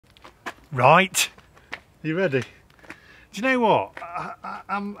Right, you ready? Do you know what?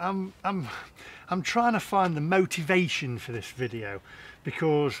 I'm trying to find the motivation for this video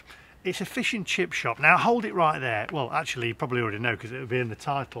because it's a fish and chip shop. Now hold it right there. Well, actually you probably already know because it'll be in the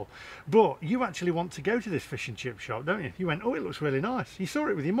title. But you actually want to go to this fish and chip shop, don't you? You went, oh, it looks really nice. You saw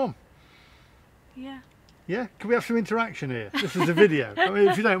it with your mum. Yeah. Yeah? Can we have some interaction here? This is a video. I mean,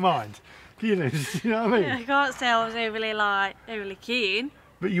 if you don't mind. You know what I mean? I can't say I was overly keen.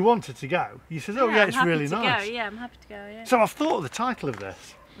 But you wanted to go. You said, oh yeah, it's really nice. Go. Yeah, I'm happy to go, yeah. So I've thought of the title of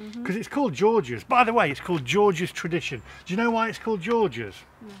this. Because it's called George's. By the way, it's called George's Tradition. Do you know why it's called George's?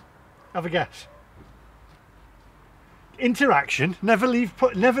 No. Have a guess. Interaction. Never leave a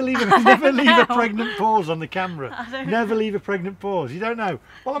pregnant pause on the camera. Never leave a pregnant pause. You don't know.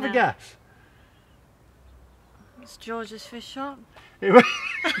 Well, have a guess. It's George's fish shop.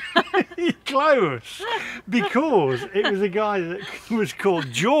 Close, because it was a guy that was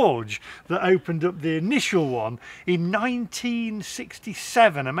called George that opened up the initial one in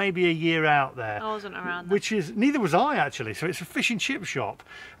 1967, and maybe a year out there. I wasn't around then. Which is, neither was I actually. So it's a fish and chip shop.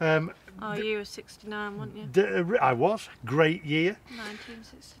 Oh, you were 69, weren't you? I was. Great year.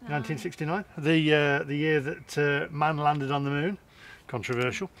 1969. 1969. The year that man landed on the moon.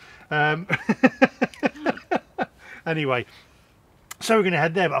 Controversial. Anyway. So we're going to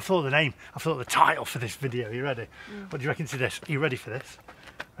head there, but I thought of the title for this video. Are you ready? What do you reckon to this? Are you ready for this?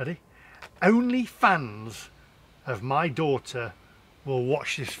 Ready? Only fans of my daughter will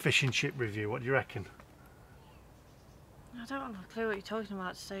watch this fish and chip review. What do you reckon? I don't have a clue what you're talking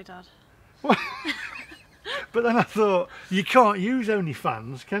about today, Dad. But then I thought, you can't use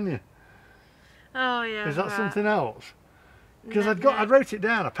OnlyFans, can you? Oh yeah. Is that right. something else? Because I wrote it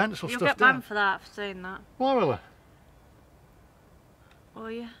down, I penciled You'll stuff get banned down. for that, for saying that. Why will I? Will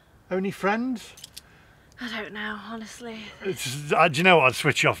you? Only friends? I don't know, honestly. Do you know what? I'd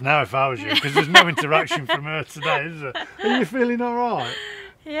switch off now if I was you, because there's no interaction from her today, is there? Are you feeling all right?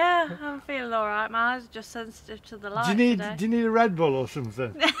 Yeah, I'm feeling all right. My eyes are just sensitive to the light. Do you need a Red Bull or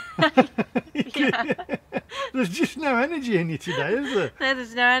something? Yeah. There's just no energy in you today, is there? No,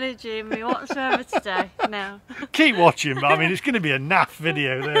 there's no energy in me whatsoever today. No. Keep watching, but I mean, it's going to be a naff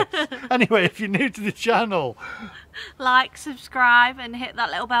video there. Anyway, if you're new to the channel, like, subscribe and hit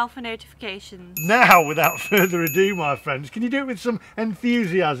that little bell for notifications. Now, without further ado, my friends, can you do it with some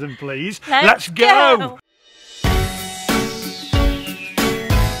enthusiasm, please? Let's go!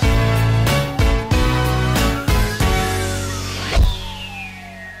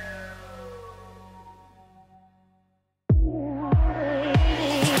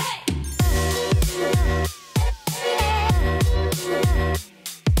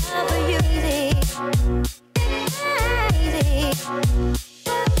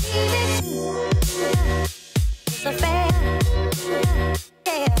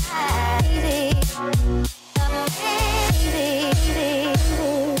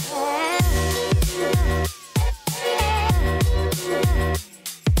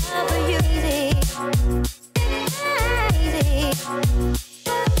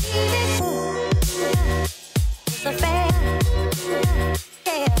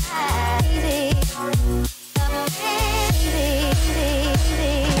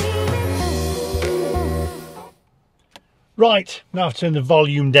 Right, now I've turned the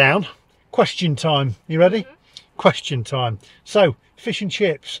volume down. Question time. You ready? Question time. So, fish and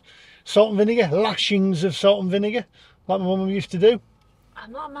chips. Salt and vinegar, lashings of salt and vinegar, like my mum used to do.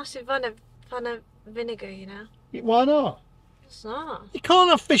 I'm not a massive fan of vinegar, you know. Why not? It's not. You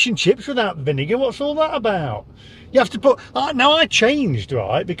can't have fish and chips without vinegar. What's all that about? You have to put... now I changed,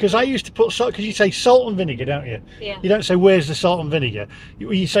 right? Because I used to put salt... Because you say salt and vinegar, don't you? Yeah. You don't say, where's the salt and vinegar?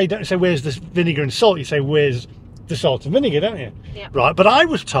 Don't say, where's the vinegar and salt? You say, where's the salt and vinegar, don't you? Yeah. Right, but I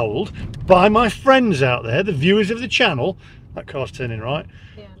was told by my friends out there, the viewers of the channel... That car's turning right.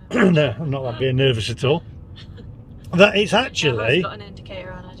 Yeah, No, I'm not being nervous at all. That it's actually... I've got an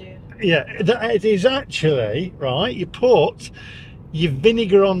indicator on, I do. Yeah, that it is actually, right, you put your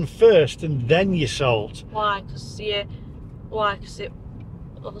vinegar on first and then your salt. Why? Because it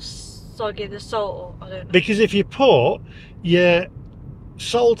will soggy the salt, or I don't know. Because if you put your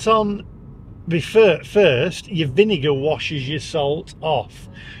salt on first, your vinegar washes your salt off.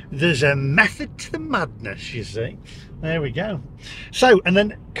 There's a method to the madness, you see. There we go. So, and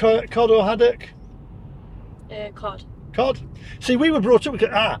then cod or haddock? Cod. Cod. See, we were brought up with...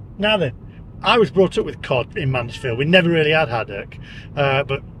 now then. I was brought up with cod in Mansfield. We never really had haddock.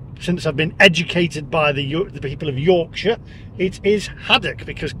 But since I've been educated by the people of Yorkshire, it is haddock,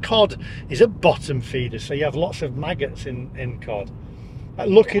 because cod is a bottom feeder. So you have lots of maggots in cod.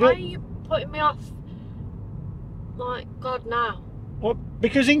 Look it up. Why are you putting me off, like, God now? Well,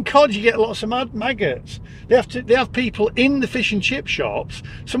 because in cod you get lots of maggots. They have people in the fish and chip shops.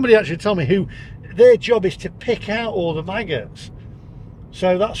 Somebody actually told me who their job is to pick out all the maggots.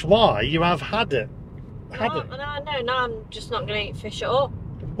 So that's why you have haddock. No, I'm just not going to eat fish at all.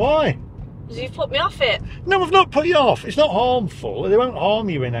 Why? Because you've put me off it. No, I've not put you off. It's not harmful. They won't harm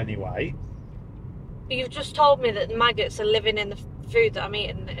you in any way. You've just told me that the maggots are living in the food that I'm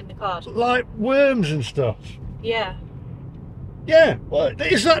eating in the cod. Like worms and stuff. Yeah. Yeah, well,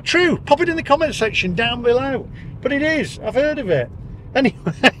 is that true? Pop it in the comment section down below. But it is. I've heard of it.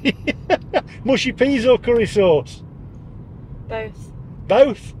 Anyway, mushy peas or curry sauce? Both.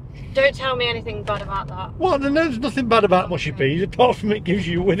 Both? Don't tell me anything bad about that. Well, there's nothing bad about mushy peas apart from it gives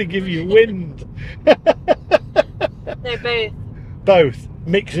you wind. No, both. Both.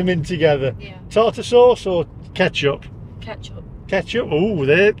 Mix them in together. Yeah. Tartar sauce or ketchup? Ketchup. Ketchup. Oh,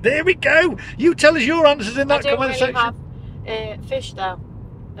 there we go. You tell us your answers in that comment section. I don't really have fish though.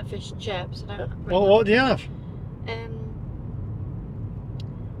 A fish and chips. I don't Well, what do you have?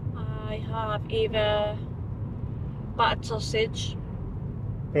 I have either battered sausage.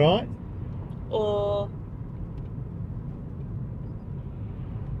 Right. Or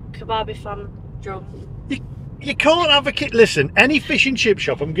kebab if I'm drunk. You can't advocate. Listen, any fish and chip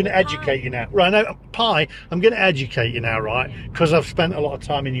shop, I'm going to educate you now. Right, now, pie, I'm going to educate you now, right? Because I've spent a lot of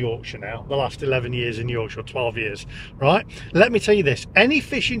time in Yorkshire now, the last 11 years in Yorkshire, 12 years, right? Let me tell you this, any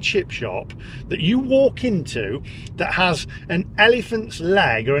fish and chip shop that you walk into that has an elephant's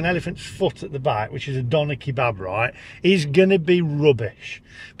leg or an elephant's foot at the back, which is a doner kebab, right, is going to be rubbish.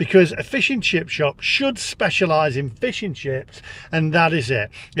 Because a fish and chip shop should specialise in fish and chips, and that is it.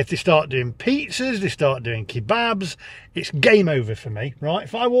 If they start doing pizzas, they start doing kebabs, it's game over for me, right?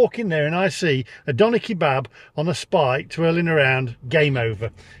 If I walk in there and I see a doner kebab on a spike twirling around, game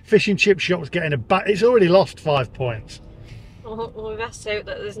over. Fish and chip shop's getting it's already lost 5 points. Well, we best hope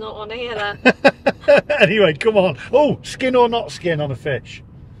that there's not one here then. Anyway, come on. Oh, skin or not skin on a fish?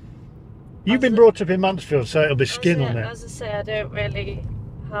 You've been brought up in Mansfield, so it'll be skin on it. As I say, I don't really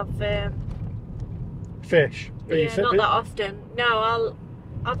have fish. Yeah, not that often. No,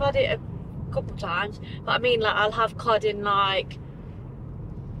 I've had it a couple of times, but I mean, like, I'll have cod in, like,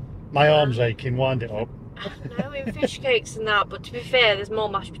 my arm's aching, wind it up. No, in fish cakes and that, but to be fair, there's more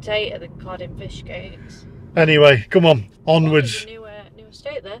mashed potato than cod in fish cakes. Anyway, come on, onwards. New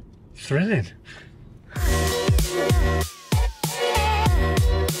estate there. Thrilling.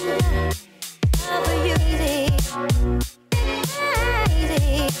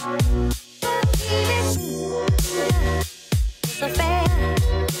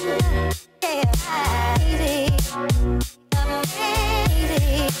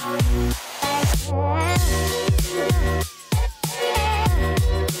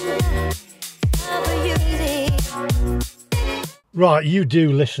 Right, you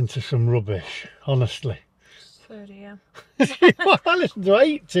do listen to some rubbish, honestly. So do you. I listen to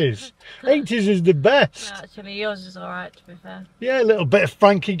 80s. 80s is the best. No, actually, yours is alright, to be fair. Yeah, a little bit of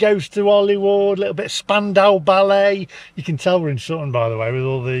Frankie Goes to Hollywood, a little bit of Spandau Ballet. You can tell we're in Sutton, by the way, with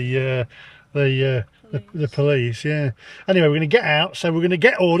all the police, yeah. Anyway, we're going to get out, so we're going to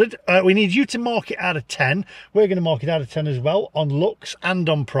get ordered. We need you to mark it out of 10. We're going to mark it out of 10 as well, on looks and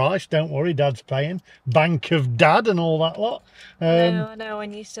on price. Don't worry, Dad's paying. Bank of Dad and all that lot. I know,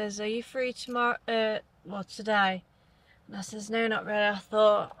 when he says, are you free tomorrow, well, today? And I says, no, not really. I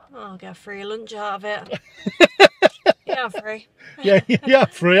thought, oh, I'll get a free lunch out of it. Yeah, I'm free. yeah,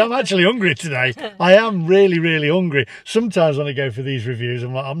 free. I'm actually hungry today. I am really, really hungry. Sometimes when I go for these reviews,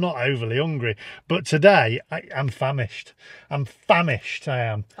 I'm like, I'm not overly hungry. But today, I'm famished. I'm famished, I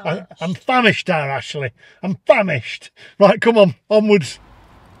am. I'm famished now, Ashley. I'm famished. Right, come on, onwards.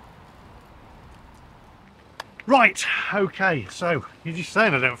 Right, okay, so you're just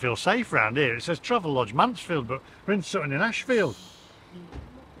saying I don't feel safe around here. It says Travel Lodge Mansfield, but we're in Sutton in Ashfield.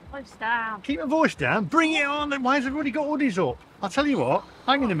 Voice down. Keep my voice down. Bring it on. Why has everybody got hoodies up? I'll tell you what.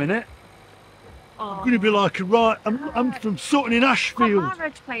 Hang on a minute. Oh. I'm going to be like a right. I'm from Sutton in Ashfield. My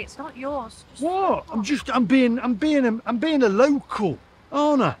red plate. It's not yours. Just what? I'm being a local,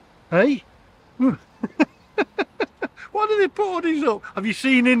 aren't I? Hey. Why do they put hoodies up? Have you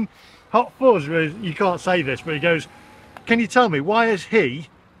seen in Hot Fuzz where you can't say this, but he goes, "Can you tell me why has he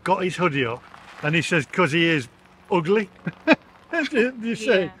got his hoodie up?" And he says, "Because he is ugly." You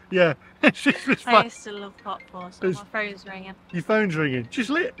say, yeah. I used to love Hot Fuzz, so my phone's ringing. Your phone's ringing. Do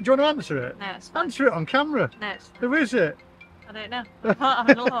you want to answer it? No, it's fine. Answer it on camera. No, it's fine. Who is it? I don't know. I can't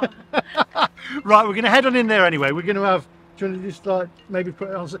have a look. Right, we're going to head on in there anyway. We're going to have, do you want to just like maybe put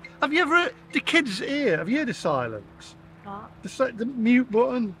it on? Have you ever, the kids' ear, have you heard of silence? What? The mute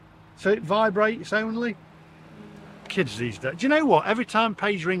button, so it vibrates only. kids these days. Do you know what? Every time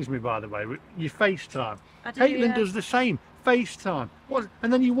Paige rings me, by the way, you FaceTime. Caitlin does the same. FaceTime. What?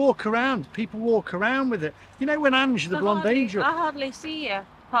 And then you walk around. People walk around with it. You know when Ange, the blonde angel... I hardly see you,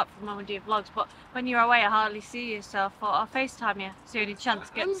 apart from when we do vlogs, but when you're away I hardly see you, so I thought I'll FaceTime you. It's the only chance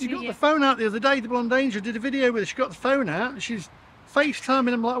to get to see you. She got the phone out the other day, the blonde angel did a video with her. She got the phone out and she's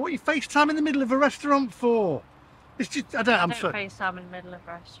FaceTiming. I'm like, what are you FaceTiming in the middle of a restaurant for? It's just, I don't FaceTime in the middle of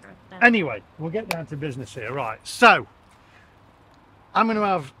a restaurant. No. Anyway, we'll get down to business here. Right, so I'm going to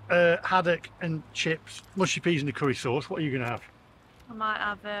have haddock and chips, mushy peas and a curry sauce. What are you going to have? I might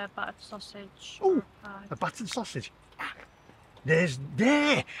have a battered sausage. Oh, a battered sausage. That's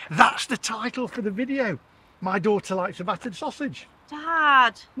the title for the video. My daughter likes a battered sausage.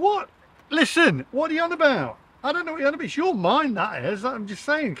 Dad! What? Listen, what are you on about? I don't know what you're on about. It's your mind, that is. I'm just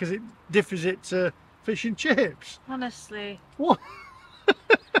saying, because it differs it to fish and chips. Honestly. What? I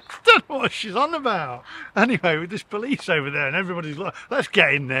don't know what she's on about. Anyway, with this police over there and everybody's like, let's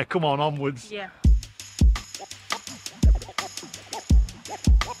get in there. Come on, onwards. Yeah.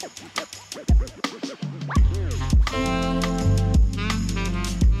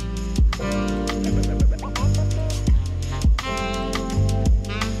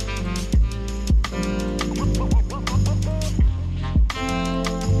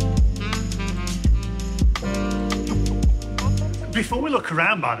 Before we look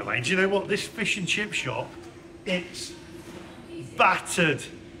around, by the way, do you know what? This fish and chip shop, it's battered.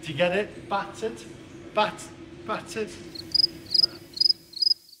 Do you get it? Battered? Battered.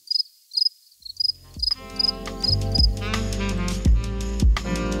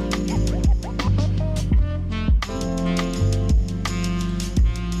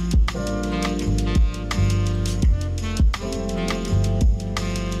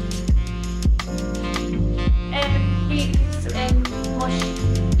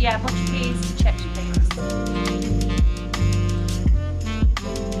 Yeah, much peas and chips, please.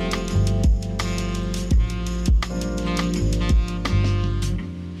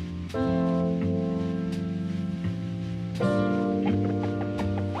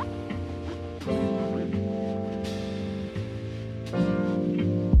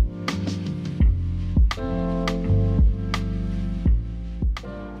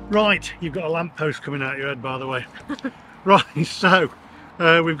 Right, you've got a lamppost coming out your head, by the way. Right, so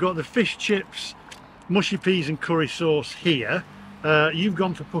we've got the fish chips, mushy peas and curry sauce here. You've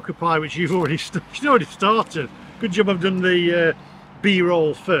gone for pucker pie, which you've already started. Good job I've done the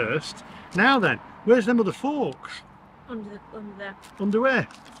B-roll first. Now then, where's them other forks? Under there. Under where?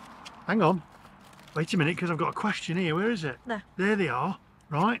 Hang on. Wait a minute, because I've got a question here. Where is it? There. There they are.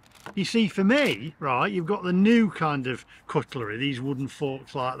 Right. You see, for me, right, you've got the new kind of cutlery, these wooden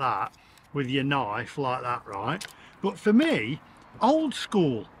forks like that, with your knife like that, right? But for me, old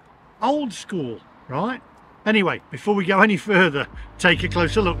school, right? Anyway, before we go any further, take a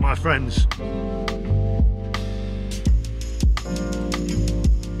closer look, my friends.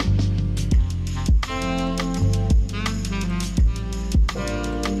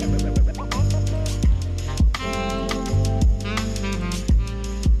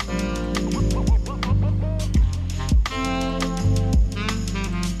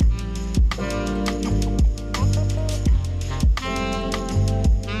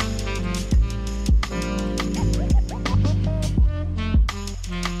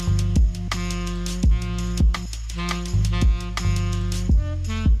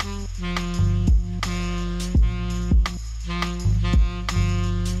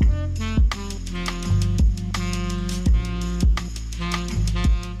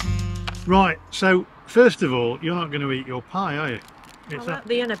 Right, so first of all, you're not going to eat your pie, are you? It's I like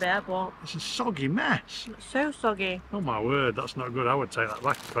the in a bit, but it's a soggy mess. It's so soggy. Oh my word, that's not good. I would take that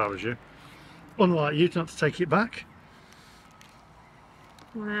back if I was you. Unlike you, not to take it back.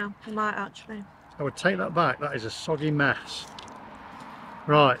 Well, I might actually. I would take that back. That is a soggy mess.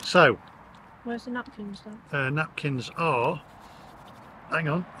 Right, so. Where's the napkins then? Napkins are. Hang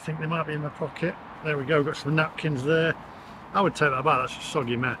on, I think they might be in my pocket. There we go. Got some napkins there. I would take that back. That's a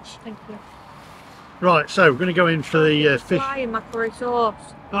soggy mess. Thank you. Right, so we're going to go in for the fish. Fly in my curry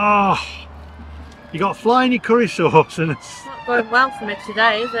sauce. Oh, you got fly in your curry sauce, and it's not going well for me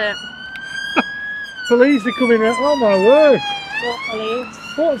today, is it? Police are coming out. Oh my word! What police?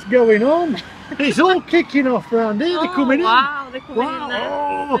 What's going on? It's all kicking off round here. They're coming in. Wow, they're coming in there.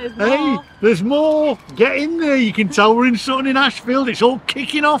 Oh, there's hey, more. There's more. Get in there. You can tell we're in Sutton in Ashfield. It's all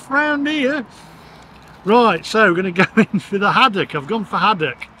kicking off round here. Right, so we're going to go in for the haddock. I've gone for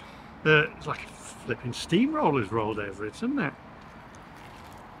haddock. It's like a flipping steamroller's rolled over it, isn't it?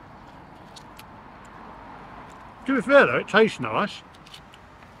 To be fair though, it tastes nice.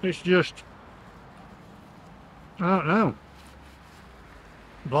 It's just I don't know.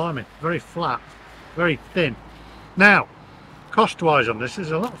 Blimey, very flat, very thin. Now, cost-wise on this,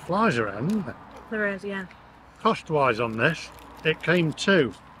 there's a lot of flies around, isn't there? There is, yeah. Cost-wise on this, it came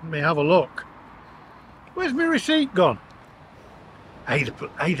to, let me have a look. Where's my receipt gone? Hey,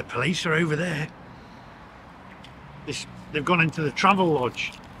 the police are over there. They've gone into the travel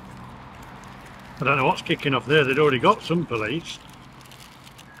lodge. I don't know what's kicking off there. They'd already got some police.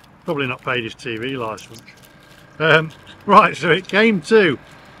 Probably not paid his TV licence. Right, so it came to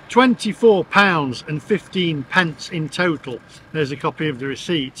 £24.15 in total. There's a copy of the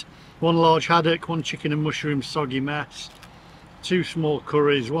receipt. 1 large haddock, 1 chicken and mushroom soggy mess, 2 small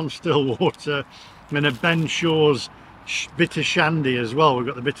curries, 1 still water, and a Ben Shaw's bitter shandy as well. We've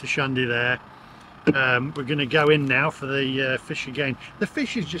got the bitter shandy there. We're going to go in now for the fish again. The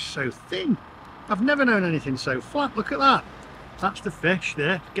fish is just so thin. I've never known anything so flat. Look at that. That's the fish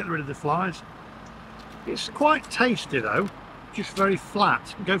there. Get rid of the flies. It's quite tasty though, just very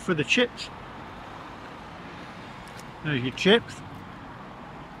flat. Go for the chips. There's your chips.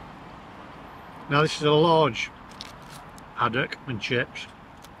 Now this is a large haddock and chips.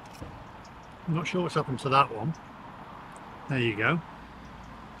 I'm not sure what's happened to that one. There you go.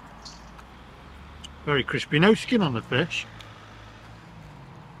 Very crispy, no skin on the fish.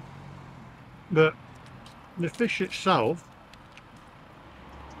 But the fish itself,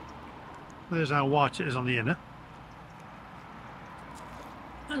 there's how white it is on the inner.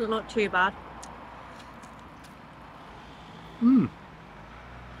 Doesn't look too bad. To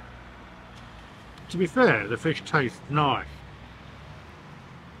be fair, the fish tastes nice.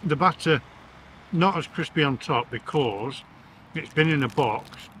 The batter not as crispy on top because it's been in a box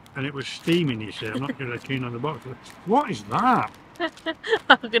and it was steaming, you see. I'm not really keen on the box. What is that?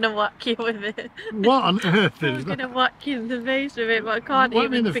 I'm going to whack you with it. What on earth is I'm that? going to whack you in the face with it, but I can't Whack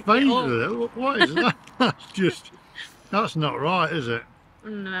me even in the pick face it up. with it? What is that? That's not right, is it?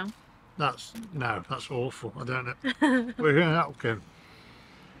 No. That's awful. I don't know. We're going napkin.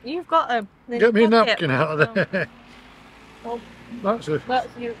 You've got them. Get me a napkin out of there. Oh, That's your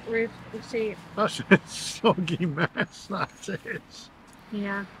receipt. a soggy mess, that is.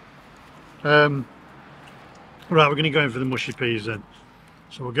 Yeah. Right, we're going to go in for the mushy peas then.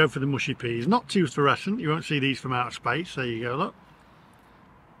 So we'll go for the mushy peas. Not too fluorescent, you won't see these from outer space. There you go, look.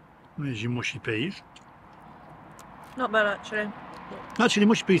 There's your mushy peas. Not bad actually. Actually,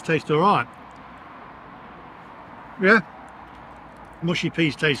 mushy peas taste alright. Yeah. Mushy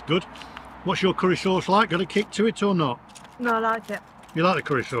peas taste good. What's your curry sauce like? Got a kick to it or not? No, I like it. You like the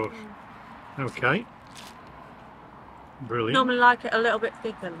curry sauce? Okay. Brilliant. Normally like it a little bit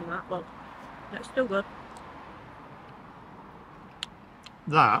thicker than that, but it's still good.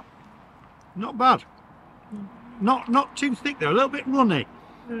 That, not bad. Not too thick though, a little bit runny.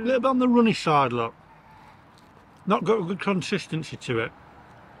 A little bit on the runny side, look. Not got a good consistency to it.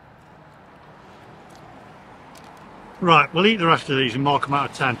 Right, we'll eat the rest of these and mark them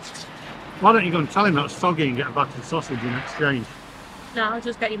out of 10. Why don't you go and tell him that's soggy and get a battered sausage in exchange? No, I'll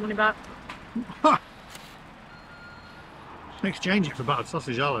just get your money back. Exchange it for battered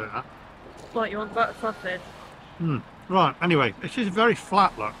sausage, I'll like that. What, you want butter sausage? Right, anyway, this is very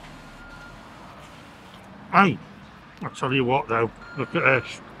flat, look. Hey, I'll tell you what though, look at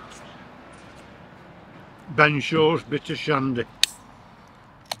this. Ben Shaw's bitter shandy.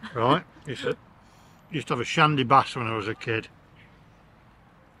 Right, used to have a shandy bass when I was a kid.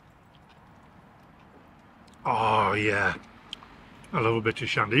 Oh yeah, I love a bit of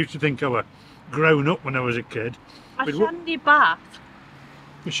shandy. I used to think I were grown up when I was a kid. A shandy bass?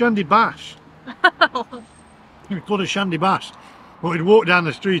 A shandy bass. We called a shandy bass. But we'd walk down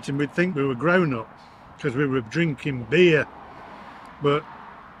the street and we'd think we were grown up because we were drinking beer. But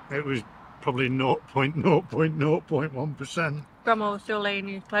it was probably 0.1%. Grandma was still laying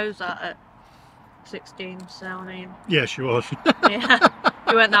his clothes out at 16, so I mean... Yeah, she was. Yeah,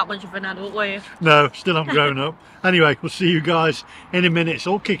 you weren't that much of an adult, were you? No, still not grown up. Anyway, we'll see you guys in a minute. It's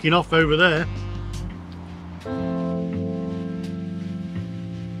all kicking off over there.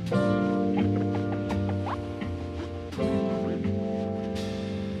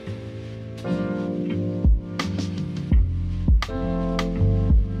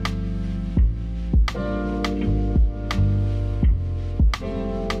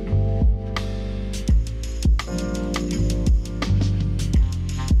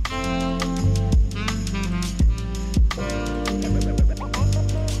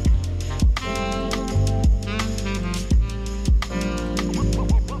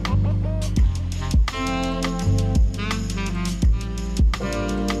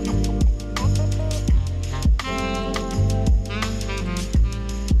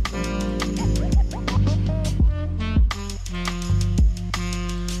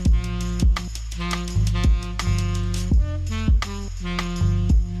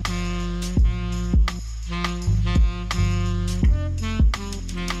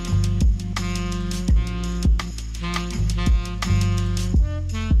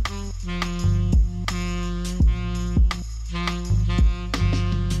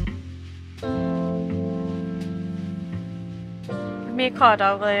 me a card,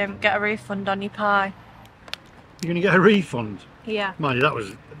 I'll get a refund on your pie. You're going to get a refund? Yeah. Mind you, that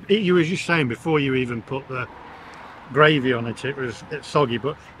was... You were just saying before you even put the gravy on it, it's soggy.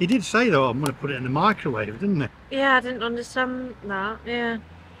 But he did say, though, I'm going to put it in the microwave, didn't he? Yeah, I didn't understand that, yeah.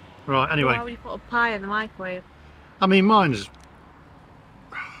 Right, anyway. Why would you put a pie in the microwave? I mean, mine's...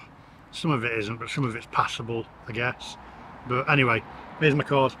 Some of it isn't, but some of it's passable, I guess. But anyway, here's my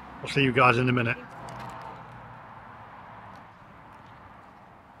card. I'll see you guys in a minute.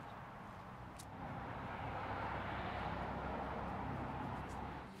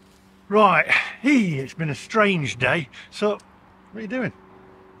 Right, it's been a strange day. So, what are you doing?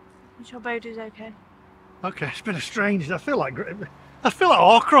 I'm sure Bodhi's okay. Okay, it's been a strange day. I feel like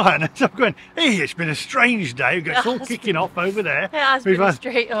all crying. I'm going, it's been a strange day. We've got it's all kicking off over there. It has been a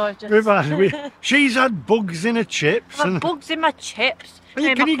straight order. She's had bugs in her chips. I've had bugs in my chips.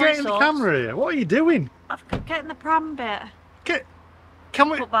 Can you get in the camera here? What are you doing? I've got getting the pram bit. Can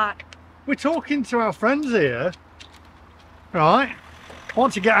we? Put back. We're talking to our friends here. Right. I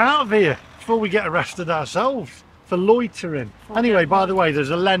want to get out of here before we get arrested ourselves for loitering. Anyway, by the way, there's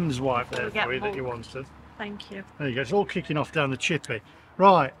a lens wipe there for you that you wanted. Thank you. There you go. It's all kicking off down the chippy.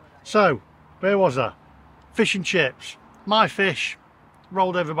 Right. So, where was I? Fish and chips. My fish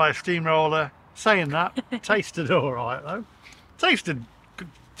rolled over by a steamroller. Saying that, tasted all right though. Tasted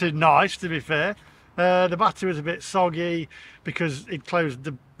nice, to be fair. The batter was a bit soggy because it closed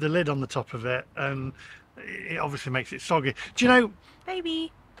the lid on the top of it, and it obviously makes it soggy. Do you know?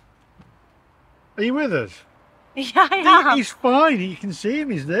 Baby. Are you with us? Yeah, I am. He's fine. You can see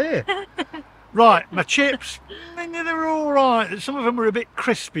him. He's there. Right, my chips. They're all right. Some of them were a bit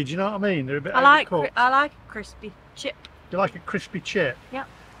crispy. Do you know what I mean? They're a bit. I like a crispy chip. You like a crispy chip? Yeah.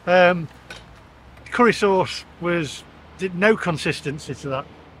 Curry sauce did no consistency to that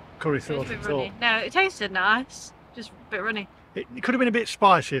curry sauce It was a bit at all. runny. No, it tasted nice. Just a bit runny. It could have been a bit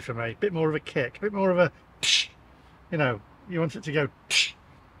spicier for me. A bit more of a kick. A bit more of a. You know, you want it to go.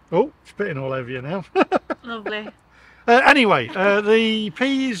 Oh, spitting all over you now. Lovely. Anyway, the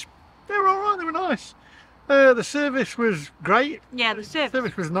peas, they were all right. They were nice. The service was great. Yeah, the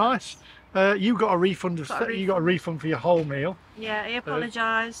service was nice. You got a refund. You got a refund for your whole meal. Yeah, he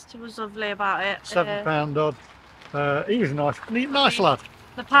apologised. He was lovely about it. £7 odd. He was nice. Nice lad.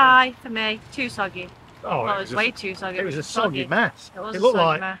 The pie for me, too soggy. Oh, well, it was way too soggy. It was a soggy mess. It looked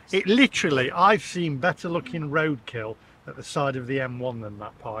like it. Literally, I've seen better looking roadkill at the side of the M1 than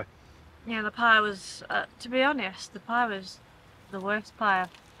that pie. Yeah, the pie was, to be honest, the pie was the worst pie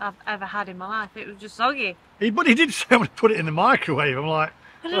I've ever had in my life. It was just soggy. But he did say I'm going to put it in the microwave. I'm like,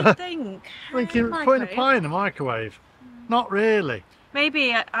 I don't think. Thinking putting a pie in the microwave. Not really.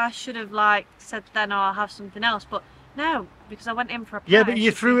 Maybe I should have said then, oh, I'll have something else, but no, because I went in for a pie. Yeah, but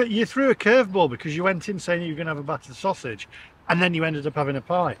you threw a curveball because you went in saying you were going to have a battered sausage, and then you ended up having a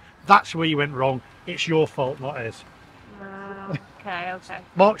pie. That's where you went wrong. It's your fault, not his. Okay.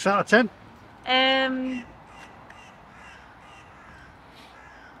 Marks out of 10? A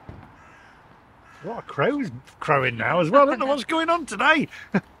lot of crows crowing now as well. I don't know what's going on today.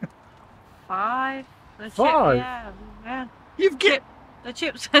 5. 5? Yeah. The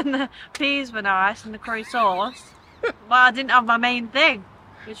chips and the peas were nice and the curry sauce. But I didn't have my main thing,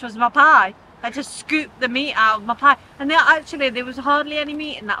 which was my pie. I just scooped the meat out of my pie. And there was hardly any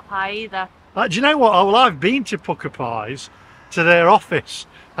meat in that pie either. Do you know what? Well, I've been to Pucker Pies, to their office,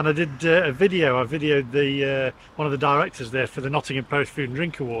 and I did a video. I videoed the one of the directors there for the Nottingham Post Food and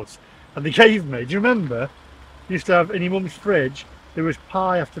Drink Awards, and they gave me, do you remember, you used to have in your mum's fridge, there was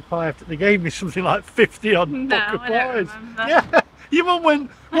pie after pie after, they gave me something like 50 odd Pucker Pies. I don't remember. Yeah, your mum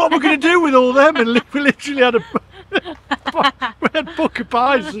went, what am I going to do with all them? And we literally had we had Pucker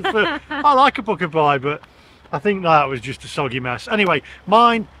Pies. I like a Pucker Pie, but I think that was just a soggy mess. Anyway,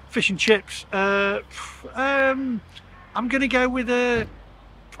 mine, fish and chips, I'm going to go with a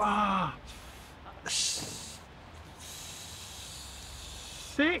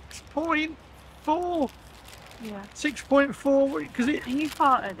 6.4. Yeah. 6.4 because it. And you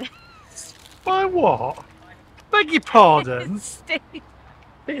farted. By what? Beg your pardon. It stinks.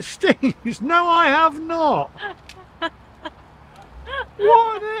 It stings. No, I have not.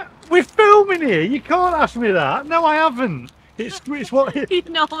 What? We're filming here. You can't ask me that. No, I haven't. It's what you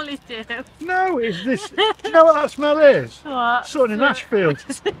normally do. No, it's this. Do you know what that smell is? What? Something in Ashfield.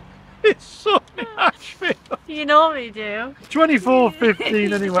 It's something in Ashfield. You normally do.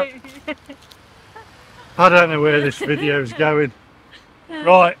 24:15 anyway. I don't know where this video's going.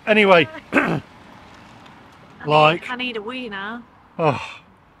 Right, anyway. I need a wee now. Oh,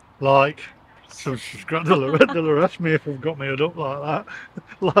 like Subscribe. They'll arrest me if I've got my head up like that.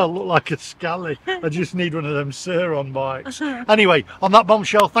 I look like a scally. I just need one of them Sur-on bikes. Anyway, on that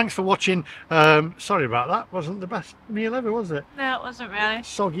bombshell, thanks for watching. Sorry about that. Wasn't the best meal ever, was it? No, it wasn't really.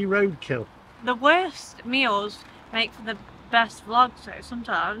 Soggy roadkill. The worst meals make for the best vlogs, though,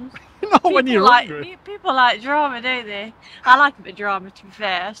 sometimes. When you're hungry. People like drama, don't they? I like a bit of drama, to be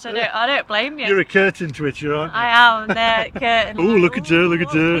fair, so I don't blame you. You're a curtain twitcher, aren't you? I am, there, curtain. Oh, look at her, look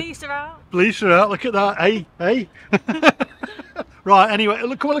at her. Police are out. Police are out, look at that. Hey, hey. Right, anyway,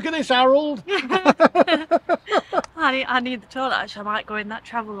 come on, look at this, Harold. I need the toilet, actually. I might go in that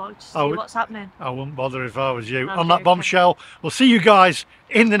travel lodge to see what's happening. I wouldn't bother if I was you. Okay, on that bombshell, we'll see you guys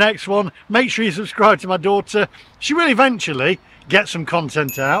in the next one. Make sure you subscribe to my daughter. She will eventually get some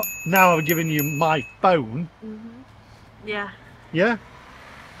content out. Now I've given you my phone. Yeah. Yeah?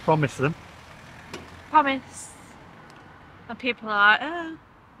 Promise them. Promise. And people are like, oh,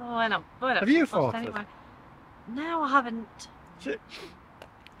 we're not. Have you thought anyway. No, I haven't.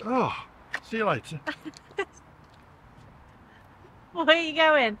 Oh, see you later. Where are you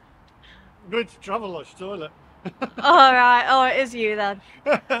going? I'm going to travel lodge toilet. Alright, oh, it is you then.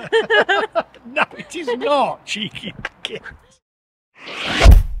 No, it is not, cheeky kid.